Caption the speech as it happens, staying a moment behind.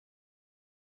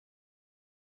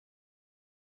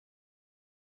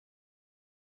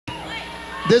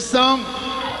This song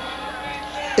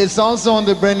is also on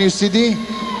the brand new CD.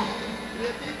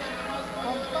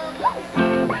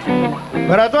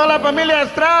 Para toda la familia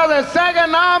Estrada de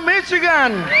Saginaw,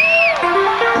 Michigan.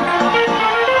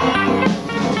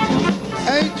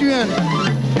 Adrian.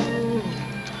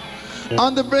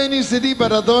 On the brand new CD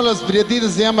para todos los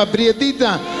prietitas se llama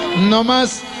Prietita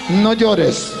Nomas, no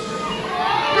llores.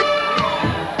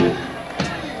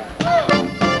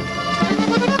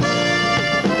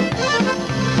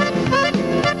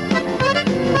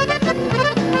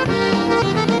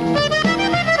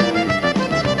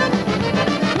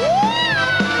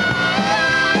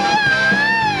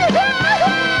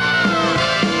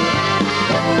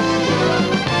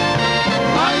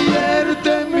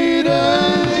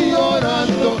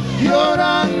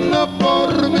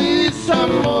 Por mis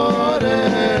amores,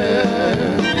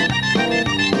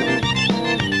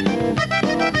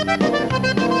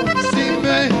 si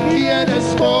me quieres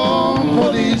como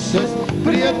dices,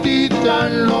 prietita,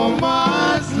 no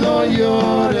más no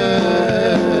llores.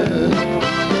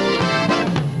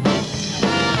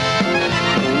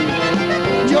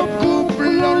 Yo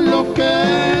cumplo lo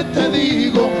que te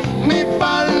digo, mi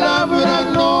palabra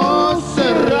no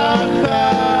se raja.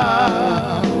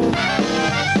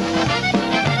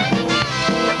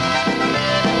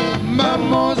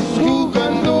 Vamos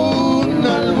jugando un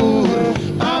albur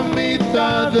a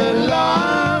mitad de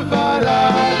la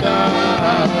barata.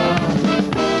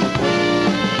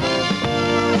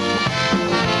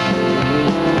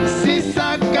 Si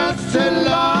sacas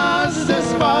las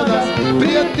espadas,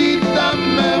 prietita,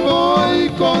 me voy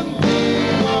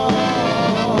contigo.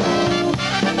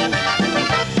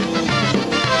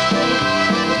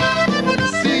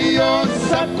 Si yo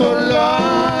saco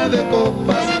la de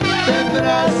copas,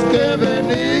 tendrás que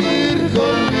venir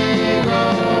conmigo.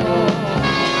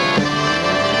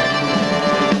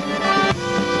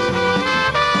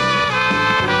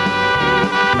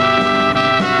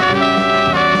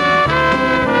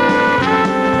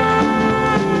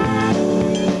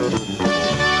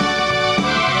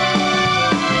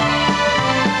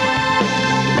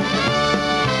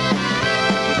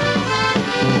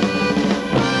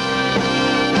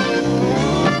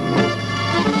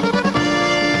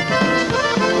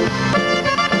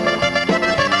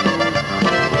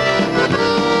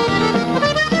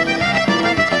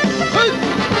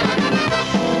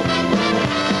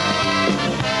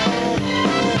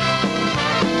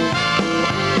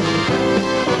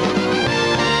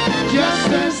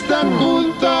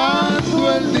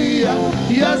 Ocultando el día,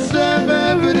 ya se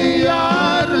ve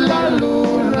brillar la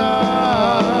luna.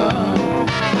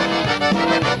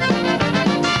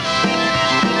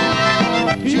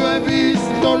 Yo he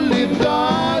visto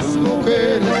lindas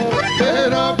mujeres,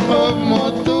 pero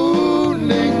como tú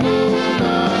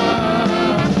ninguna.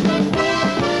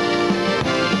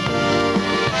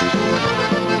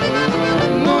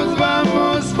 Nos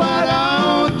vamos para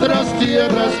otras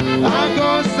tierras a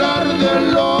gozar de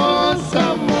los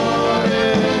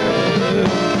amores.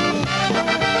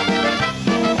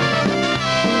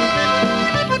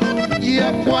 Y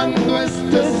cuando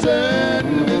estés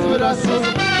en mis brazos,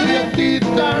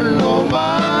 prietita, no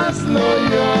más no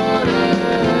llores.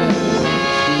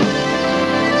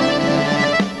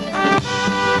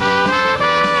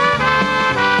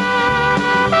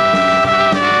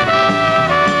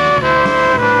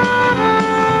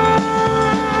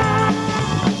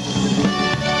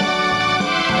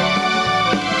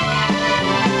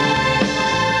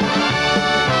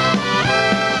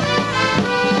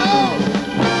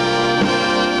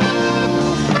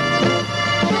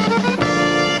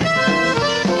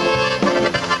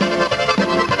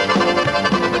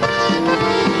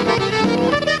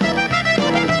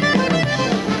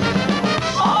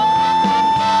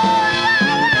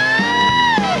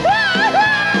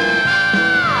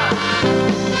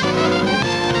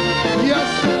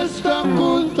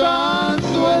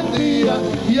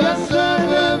 Ya se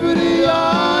ve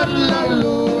brillar la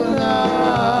luna.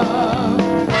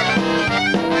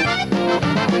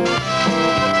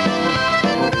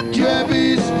 Yo he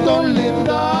visto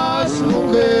lindas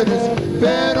mujeres,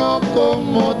 pero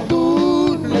como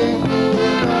tú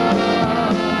ninguna.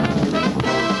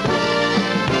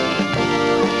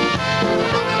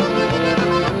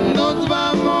 Nos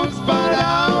vamos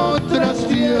para otras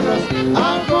tierras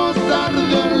a gozar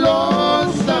de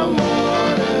los amores.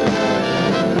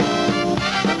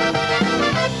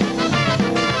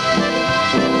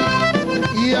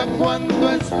 Cuando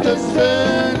estés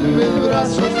en mis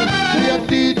brazos,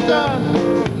 prietita,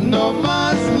 no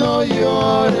más no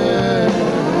llores.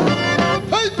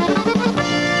 ¡Ay!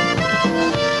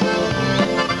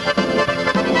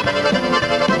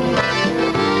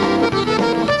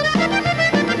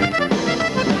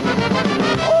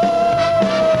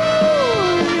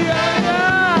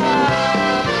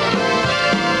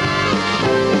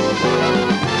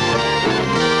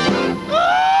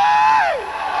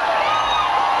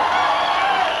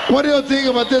 What do you think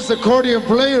about this accordion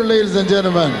player, ladies and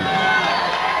gentlemen?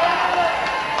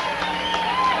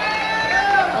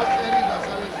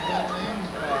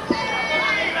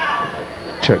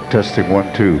 Check, testing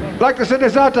 1, 2. I'd like to send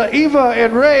this out to Eva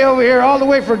and Ray over here, all the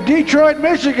way from Detroit,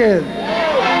 Michigan.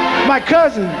 My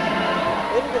cousins.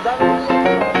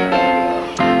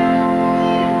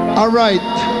 All right.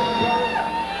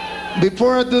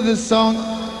 Before I do this song,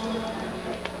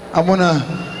 I want to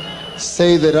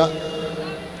say that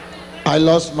I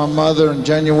lost my mother in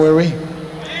January,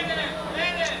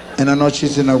 and I know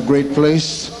she's in a great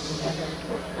place.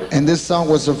 And this song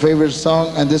was her favorite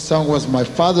song, and this song was my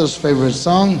father's favorite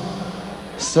song.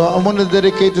 So I want to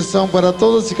dedicate this song para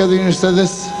todos y cada uno de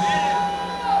ustedes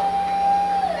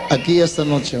aquí esta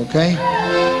noche, okay?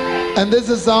 And this is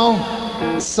a song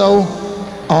so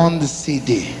on the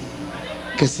CD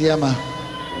que se llama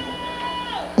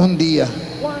Un Día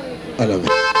a la Vez.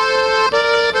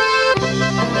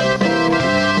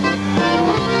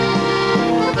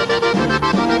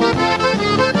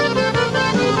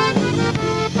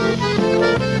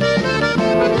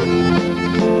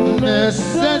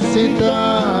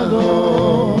 Necesitado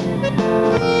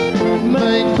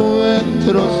me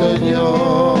encuentro,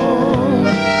 Señor.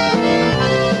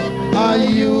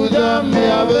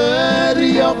 Ayúdame a ver,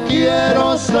 yo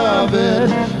quiero saber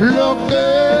lo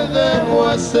que debo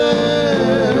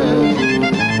hacer.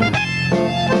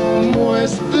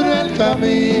 Muestra el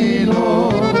camino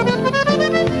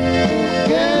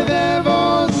que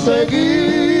debo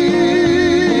seguir,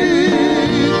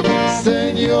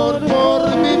 Señor,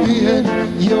 por mi bien.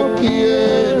 Yo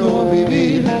quiero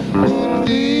vivir un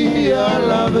día a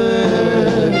la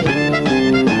vez,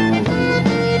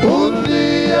 un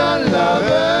día a la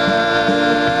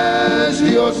vez,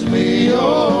 Dios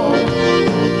mío,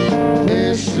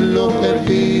 es lo que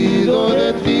pido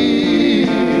de ti.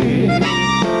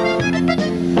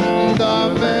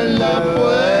 Dame la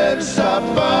fuerza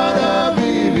para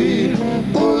vivir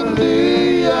un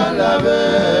día a la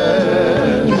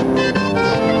vez.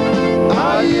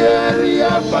 Ayer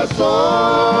ya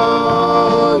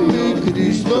pasó mi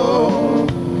Cristo,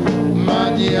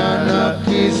 mañana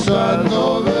quizá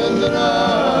no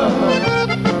vendrá.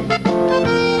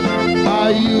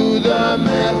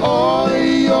 Ayúdame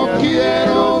hoy, yo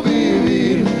quiero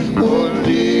vivir un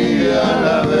día a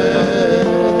la vez.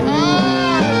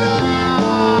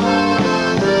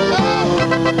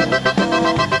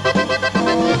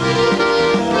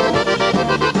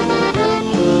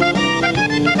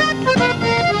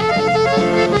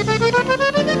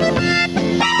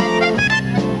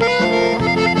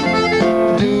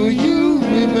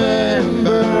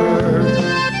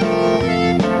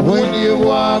 When you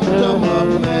walked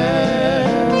among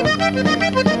men,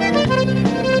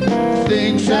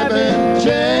 things haven't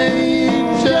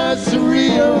changed, just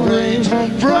rearranged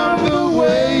from the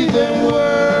way they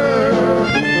were.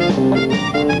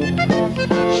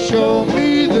 Show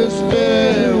me the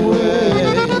stairway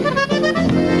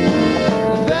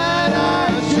that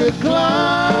I should climb.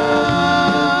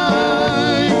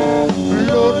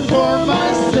 Lord, for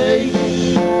my sake,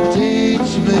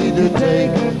 teach me to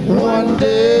take one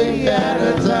day at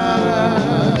a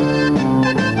time,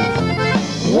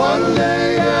 one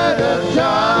day at a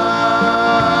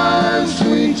time,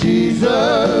 sweet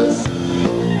Jesus,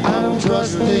 I'm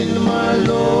trusting my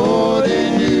Lord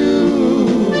in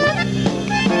you.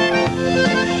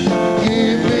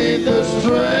 Give me the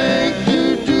strength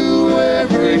to do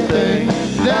everything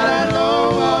that I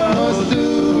know I must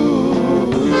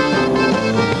do.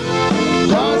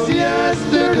 'Cause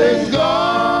yesterday's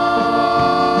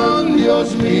gone,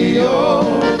 Dios mío,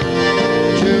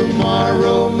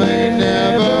 tomorrow may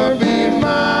never be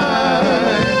mine.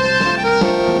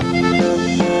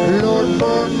 Lord,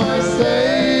 for my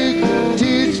sake,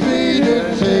 teach me to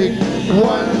take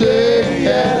one day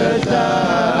at a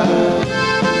time.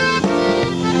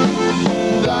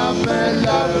 Dame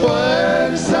la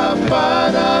fuerza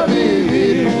para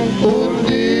vivir un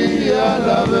día a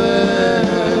la vez.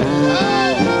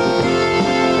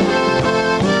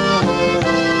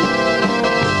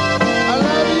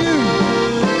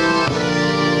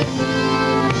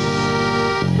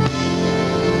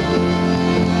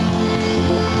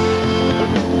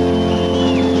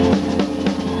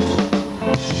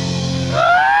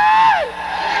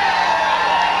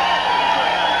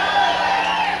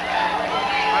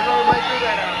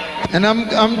 And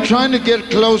I'm trying to get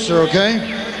closer, okay?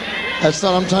 That's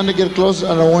all. I'm trying to get closer,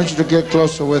 and I want you to get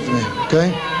closer with me,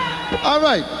 okay? All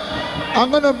right.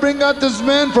 I'm going to bring out this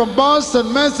man from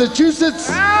Boston, Massachusetts.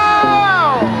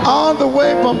 Ow! all the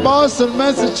way from Boston,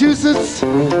 Massachusetts.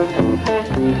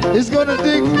 He's gonna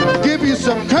give you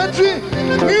some country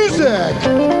music.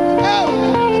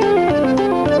 Oh.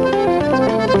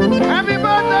 Happy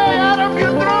birthday, Adam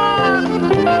Giltron!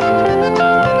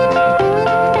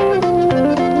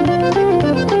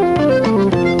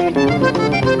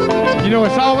 You know,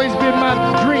 it's always been my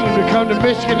dream to come to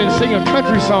Michigan and sing a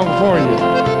country song for you.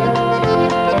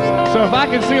 So if I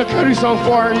can sing a country song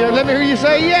for you, let me hear you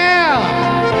say, yeah!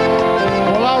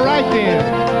 Well, all right then.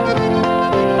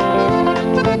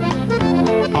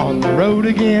 On the road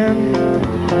again.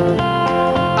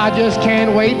 I just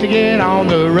can't wait to get on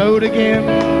the road again.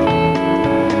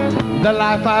 The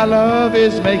life I love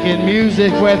is making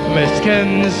music with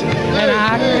Mexicans, and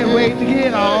I can't wait to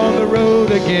get on the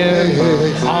road again.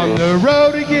 On the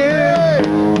road again.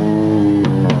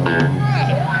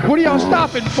 What are y'all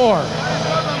stopping for?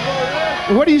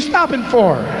 What are you stopping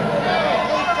for?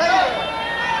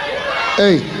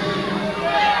 Hey.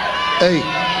 Hey.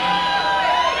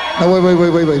 No,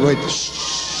 wait.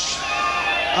 Shh.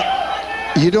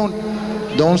 You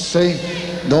don't say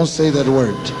that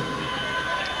word.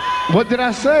 What did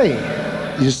I say?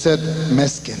 You said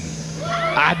Mexican.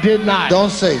 I did not. Don't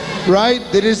say it, right?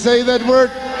 Did you say that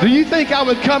word? Do you think I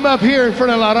would come up here in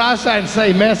front of La Raza and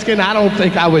say Mexican? I don't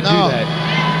think I would do that.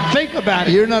 Think about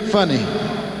it. You're not funny.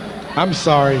 I'm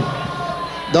sorry.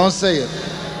 Don't say it.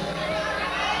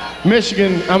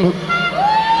 Michigan, I'm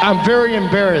very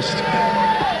embarrassed.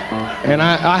 And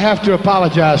I have to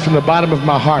apologize from the bottom of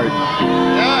my heart.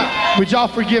 Yeah. Would y'all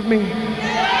forgive me?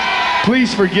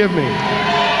 Please forgive me.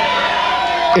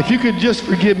 If you could just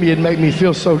forgive me, it'd make me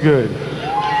feel so good.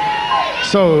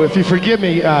 So if you forgive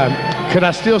me, could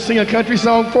I still sing a country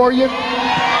song for you?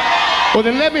 Well,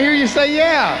 then let me hear you say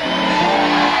yeah.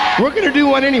 We're going to do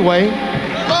one anyway.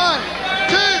 1,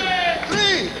 2,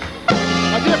 3.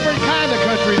 A different kind of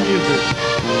country music.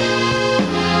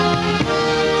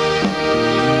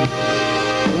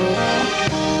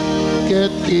 ¿Qué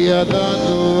te ha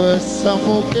dado esa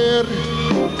mujer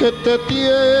que te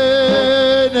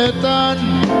tiene tan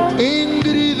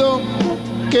ingrido,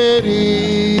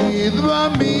 querido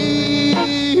amigo?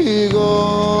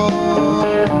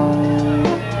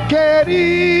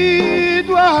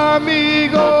 Querido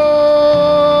amigo,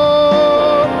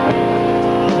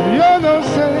 yo no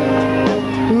sé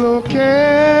lo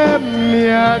que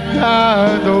me ha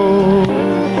dado.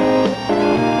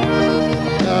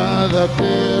 Cada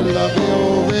que la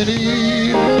veo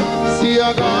venir, se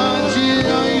agacha y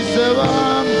se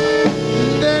va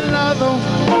de lado,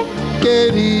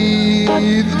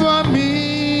 querido amigo.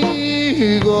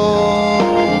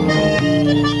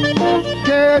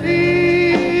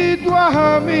 Querido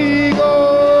amigo,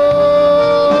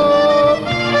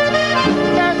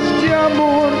 este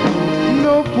amor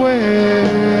no puede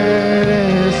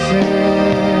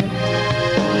ser.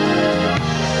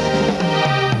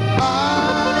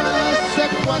 Hace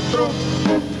 4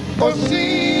 o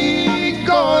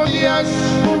 5 días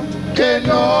que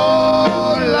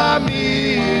no la miro.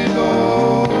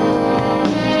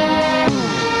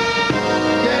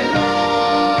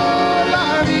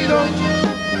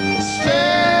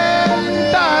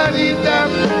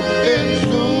 En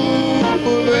su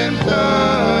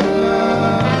ventana,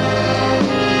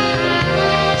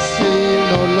 si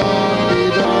no la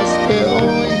miraste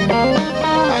hoy,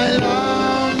 ahí la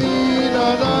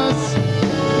mirarás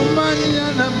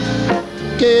mañana,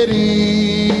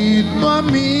 querido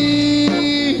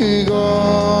amigo.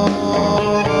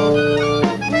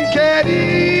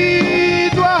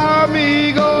 Querido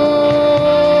amigo,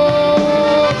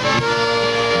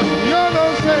 yo no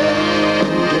sé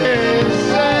qué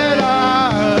será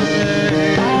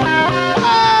de él.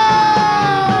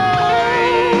 Ay,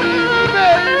 me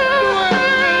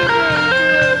duele.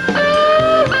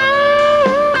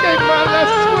 Qué mala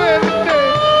suerte.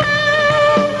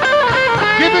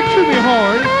 Give it to me,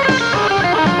 horn.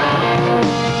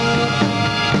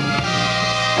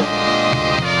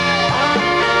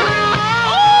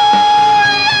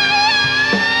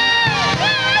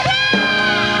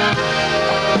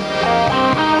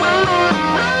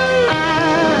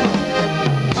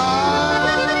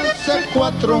 Hace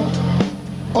 4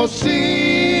 o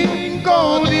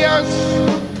 5 días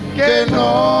que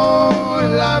no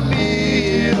la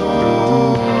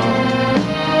miro.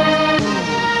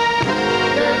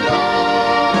 Que no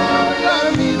la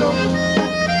miro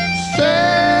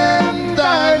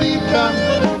sentadita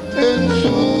en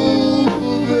su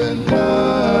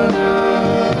ventana.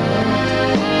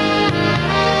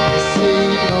 Si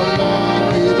no la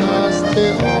miraste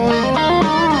hoy,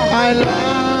 ahí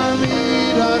la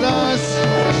mirarás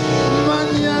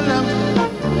mañana,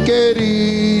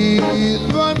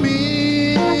 querido amigo.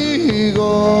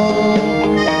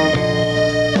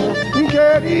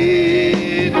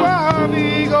 Querido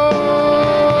amigo,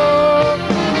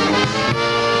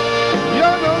 yo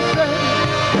no sé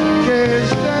qué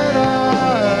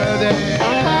será de él.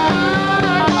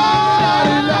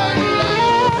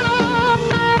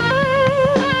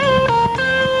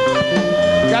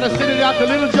 Gotta send it out to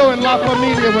Little Joe and La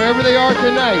Familia, wherever they are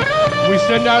tonight. We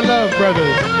send our love,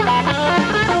 brothers.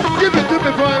 Give it to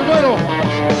me, Brian Whittle.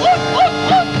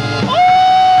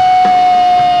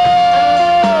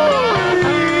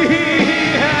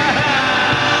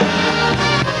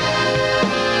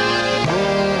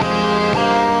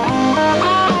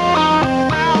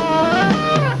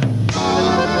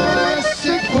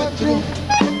 Hace 4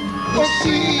 o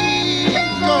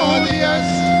 5 días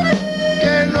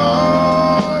que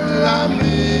no la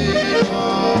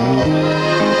miro.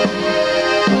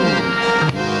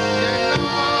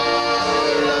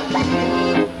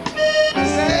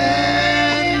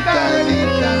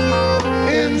 Sentadita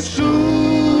en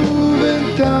su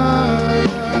ventana.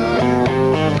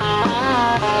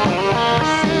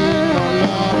 Si no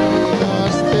la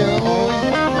miraste hoy,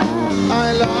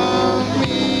 ay, la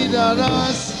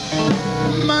mirarás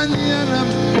mañana,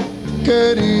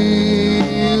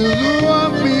 querido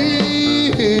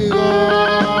amigo.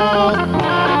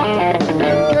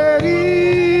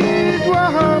 Querido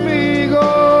amigo,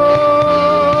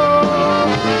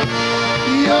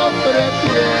 Yo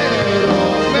prefiero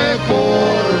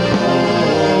mejor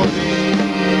morir.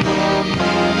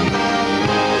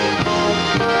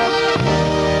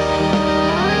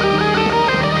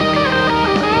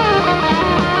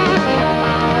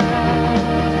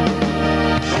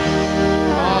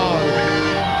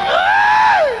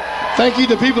 thank you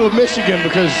to people of Michigan,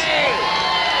 because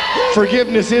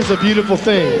forgiveness is a beautiful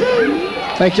thing.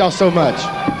 Thank y'all so much.